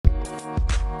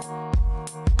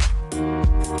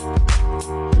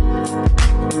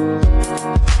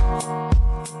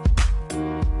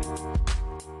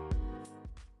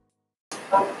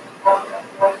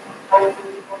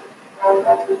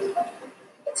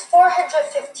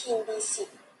315 BC,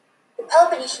 the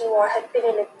Peloponnesian War had been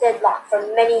in a deadlock for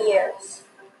many years.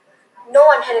 No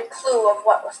one had a clue of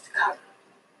what was to come.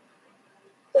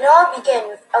 It all began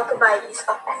with Alcibiades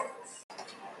of Athens.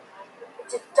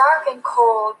 It's a dark and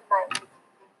cold night.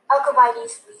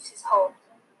 Alcibiades leaves his home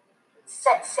and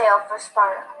sets sail for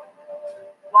Sparta.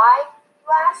 Why,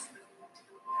 you ask?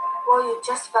 Well, you're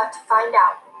just about to find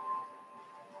out.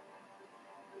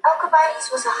 Alcibiades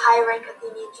was a high-rank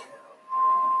Athenian general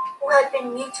who had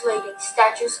been mutilating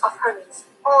statues of Hermes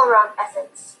all around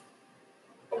Athens.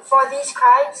 And for these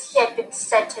crimes, he had been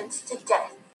sentenced to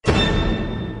death.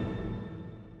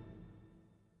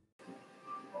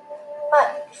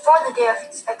 But before the day of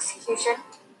his execution,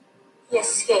 he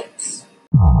escapes.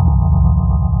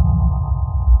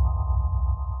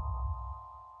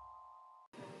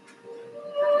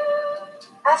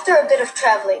 After a bit of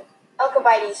traveling,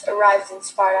 Alcibiades arrives in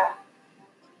Sparta.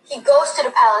 He goes to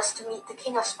the palace to meet the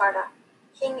king of Sparta,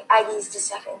 King Aedes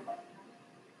II.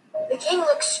 The king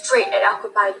looks straight at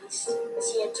Alcibiades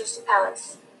as he enters the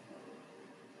palace.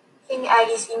 King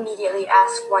Aedes immediately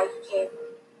asks why he came.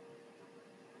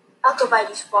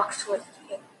 Alcibiades walks towards the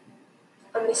king.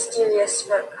 A mysterious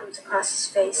smirk comes across his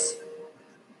face.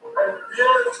 I'm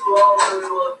here to offer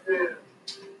you a favor.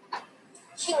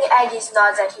 King Aedes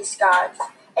nods at his guards,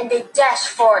 and they dash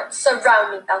forward,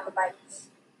 surrounding Alcibiades.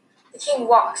 The king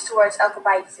walks towards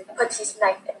Alcibiades and puts his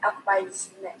knife at Alcibiades'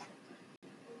 neck.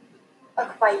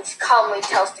 Alcibiades calmly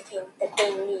tells the king that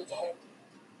they need him,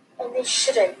 and they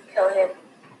shouldn't kill him.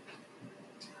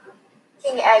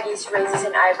 King Aedes raises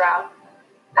an eyebrow,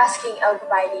 asking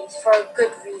Alcibiades for a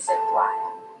good reason why.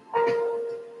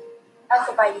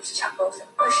 Alcibiades chuckles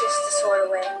and pushes the sword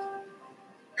away.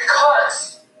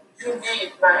 Because you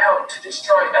need my help to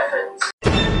destroy Athens.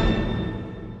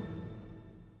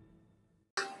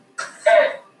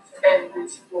 And to end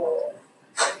this war.